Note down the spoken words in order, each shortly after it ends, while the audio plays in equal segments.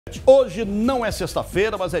Hoje não é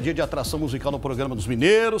sexta-feira, mas é dia de atração musical no programa dos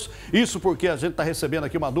Mineiros. Isso porque a gente está recebendo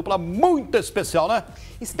aqui uma dupla muito especial, né?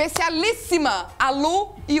 Especialíssima, a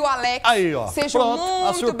Lu e o Alex. Aí, ó. Sejam Pronto, muito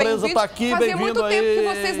a surpresa está aqui, bem-vindo aí. Fazia muito tempo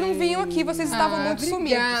que vocês não vinham aqui, vocês estavam muito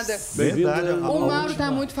sumidos. Verdade. O Mauro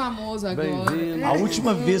tá muito famoso agora. A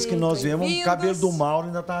última vez que nós vimos, o cabelo do Mauro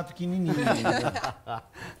ainda tava pequenininho.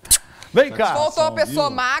 Vem cá. Voltou a pessoa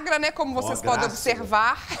magra, né? Como vocês podem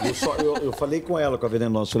observar. Eu falei com ela, com a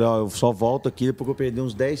venenosa, falei, ó, eu só volto aqui porque eu perdi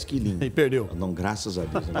uns 10 quilinhos. E perdeu? Não, graças a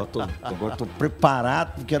Deus. Agora tô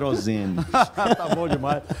preparado pro querosene. Tá bom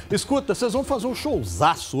demais. Escuta, vocês vão fazer um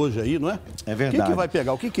showzaço hoje aí, não é? É verdade. O que vai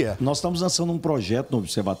pegar? O que é? Nós estamos lançando um projeto no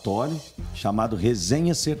Observatório chamado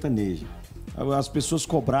Resenha Sertaneja. As pessoas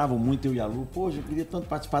cobravam muito, eu e a Lu, poxa, eu queria tanto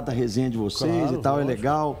participar da resenha de vocês, claro, e tal, lógico. É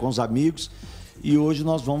legal, com os amigos. E hoje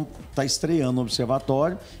nós vamos estar estreando no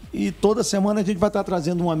Observatório e toda semana a gente vai estar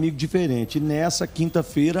trazendo um amigo diferente. E nessa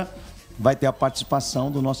quinta-feira vai ter a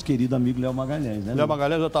participação do nosso querido amigo Léo Magalhães, né? Léo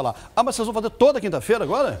Magalhães já está lá. Ah, mas vocês vão fazer toda quinta-feira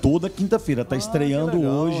agora? Toda quinta-feira. Está estreando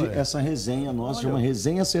legal, hoje essa resenha nossa, chama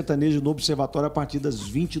Resenha Sertaneja no Observatório a partir das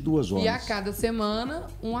 22 horas. E a cada semana,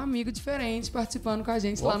 um amigo diferente participando com a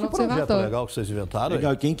gente lá no que projeto Observatório. Legal que vocês inventaram.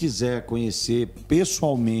 Legal. Aí. E quem quiser conhecer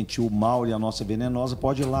pessoalmente o Mauro e a nossa venenosa,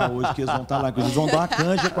 pode ir lá hoje, que eles vão estar lá. Eles vão dar uma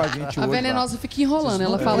canja com a gente hoje. A venenosa fica enrolando,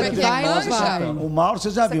 ela não- fala é que que vai ou canja? vai. O Mauro,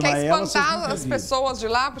 vocês já Você viram, quer mas ela vocês espantar nunca as viram. pessoas de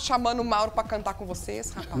lá, chamando o Mauro pra cantar com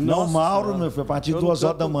vocês, rapaz? Não, o Mauro, meu filho, a partir de 2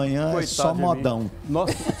 horas da manhã é Coitado só de mim. modão.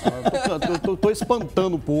 Nossa, eu tô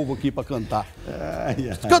espantando o povo aqui para cantar. Ai,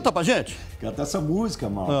 ai. Canta pra gente. Canta essa música,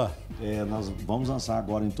 Mauro. Ah. Nós vamos lançar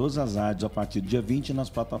agora em todas as rádios a partir do dia 20 nas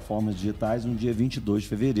plataformas digitais no dia 22 de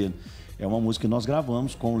fevereiro. É uma música que nós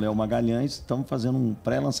gravamos com o Léo Magalhães. Estamos fazendo um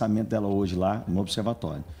pré-lançamento dela hoje lá no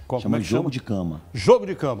Observatório. Como chama é que Jogo chama? de Cama. Jogo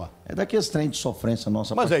de cama. É daqueles trem de sofrência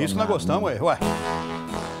nossa. Mas é isso que nós gostamos, né? ué.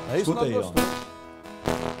 É isso que Escuta nós aí, ó. gostamos.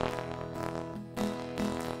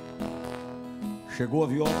 Chegou a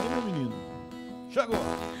viola, meu menino? Chegou.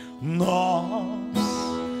 Nós,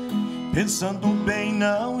 pensando bem,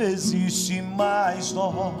 não existe mais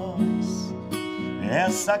nós.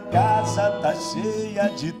 Essa casa tá cheia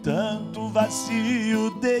de tanto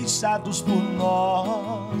vazio deixados por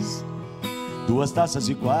nós. 2 taças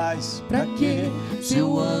iguais, Pra quê? Se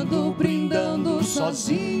eu ando brindando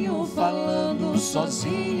sozinho, falando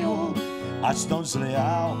sozinho. acho tão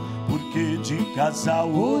desleal, porque de casal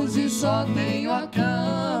Hoje só tenho a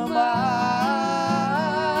cama.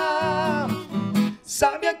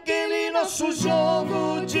 Sabe aquele nosso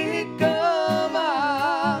jogo de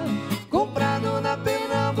cama, comprado na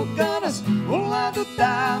Pernambucanas? Um lado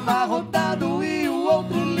tá amarrotado e o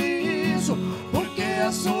outro liso, porque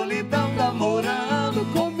a solidão tá morando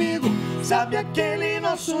comigo. Sabe aquele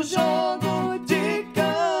nosso jogo de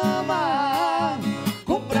cama,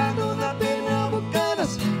 comprado na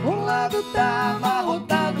Pernambucanas? Um lado tá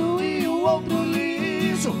amarrotado e o outro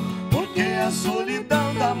liso, porque a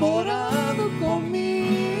solidão tá morando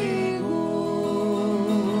comigo.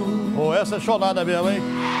 Pô, essa é chonada mesmo, hein?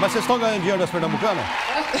 Mas vocês estão ganhando dinheiro das pernambucanas?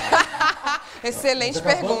 Excelente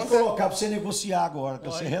Acabamos de pergunta. colocar pra você negociar agora, que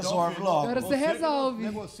você resolve logo. Agora você resolve.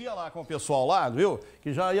 Negocia lá com o pessoal lá, viu?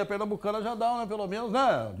 Que já ia pernambucana, já dá, né? Pelo menos,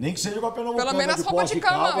 né? Nem que seja com a Pernambucana. Pelo menos roupa de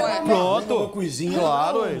cama, ué. Pronto. Uma coisinha.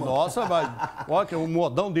 Claro, não, hein? Nossa, vai. Olha, que um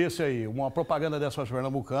modão desse aí, uma propaganda dessa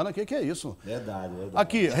pernambucana, que é isso? Verdade.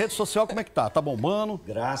 Aqui, rede social, como é que tá? Tá bombando?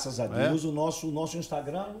 Graças a Deus, o nosso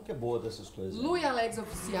Instagram nunca é boa dessas coisas. Lu e Alex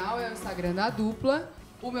Oficial é o Instagram da dupla.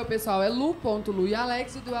 O meu pessoal é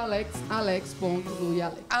lu.luialex e do Alex,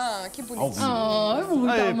 alex.luialex. Ah, que bonitinho. Ah,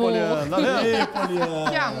 muito Aí, amor. Poliana, Ei,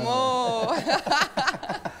 Poliana. Que amor.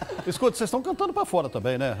 Escuta, vocês estão cantando pra fora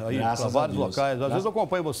também, né? Aí, Graças pra a vários Deus. locais. Às vezes eu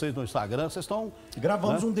acompanho vocês no Instagram, vocês estão...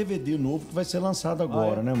 Gravamos um DVD novo que vai ser lançado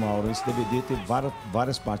agora, né, Mauro? Esse DVD teve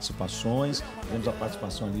várias participações. Tivemos a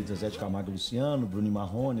participação ali de Zé de Camargo e Luciano, Bruno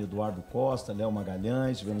Marrone, Eduardo Costa, Léo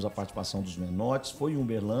Magalhães. Tivemos a participação dos Menotes, foi em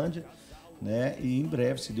Uberlândia, né? E em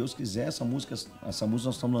breve, se Deus quiser, essa música nós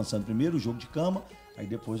estamos lançando primeiro o Jogo de Cama, aí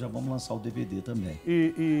depois já vamos lançar o DVD também.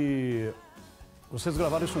 E vocês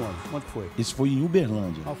gravaram isso onde? Onde que foi? Esse foi em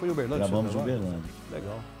Uberlândia. Ah, foi em Uberlândia? Gravamos em vocês gravaram? Uberlândia.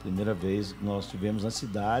 Legal. Primeira vez que nós estivemos na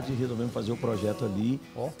cidade e resolvemos fazer o projeto ali.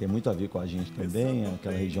 Ó. Tem muito a ver com a gente também,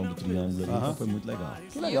 aquela região do Triângulo ali, então foi muito legal.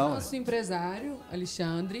 Que E legal, o nosso empresário,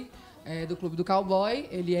 Alexandre, do Clube do Cowboy,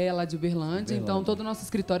 ele é lá de Uberlândia, então todo o nosso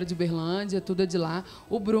escritório é de Uberlândia, tudo é de lá.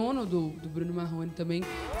 O Bruno, do Bruno Marrone também,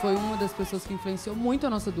 foi uma das pessoas que influenciou muito a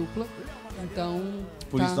nossa dupla, então...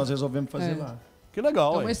 Por isso nós resolvemos fazer lá. Que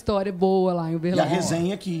legal, É uma história boa lá em E a Uberlândia.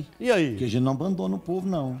 resenha aqui. E aí? Porque a gente não abandona o povo,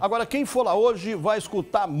 não. Agora, quem for lá hoje vai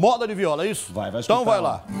escutar moda de viola, é isso? Vai escutar. Então vai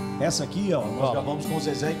lá. Essa aqui, ó, nós gravamos com o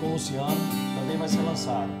Zezé e com o Luciano, também vai ser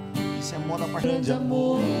lançada. Isso é moda pra grande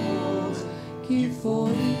amor que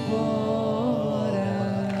foi embora.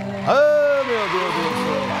 Ah, meu Deus do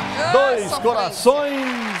céu. Dois sofrência.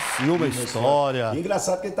 corações e uma história. E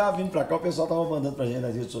engraçado que ele tava vindo pra cá, o pessoal tava mandando pra gente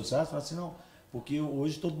nas redes sociais, falando assim, não, porque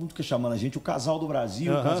hoje todo mundo fica chamando a gente o casal do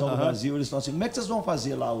Brasil, o casal do Brasil. Eles falam assim, como é que vocês vão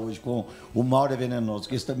fazer lá hoje com o Mauro e a Venenoso?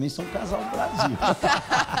 Porque eles também são casal do Brasil.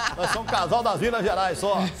 Nós somos um casal das Minas Gerais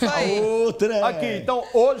só. Isso aí. Outra. Aqui, então,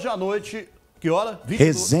 hoje à noite, que hora? 22.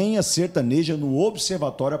 Resenha sertaneja no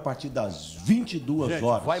Observatório a partir das 22 Gente,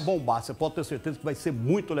 horas. vai bombar, você pode ter certeza que vai ser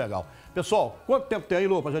muito legal. Pessoal, quanto tempo tem aí,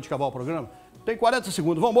 Lu, pra gente acabar o programa? Tem 40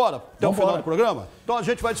 segundos, vamos embora? Até o final do programa? Então a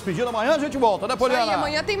gente vai despedindo, amanhã a gente volta, né, Isso Poliana? aí,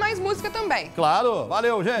 amanhã tem mais música também. Claro,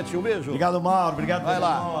 valeu, gente, um beijo. Obrigado, Mauro. Obrigado, Vai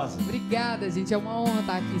lá. Venenosa. Obrigada, gente. É uma honra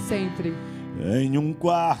estar aqui sempre. Em um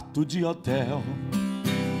quarto de hotel,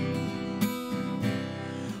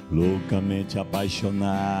 loucamente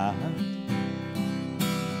apaixonado,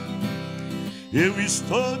 eu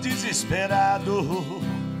estou desesperado,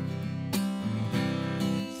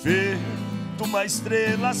 feito uma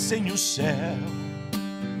estrela sem o céu.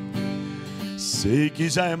 Sei que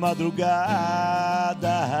já é madrugada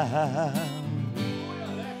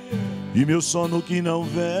e meu sono que não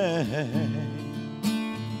vem.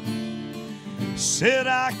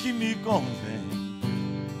 Será que me convém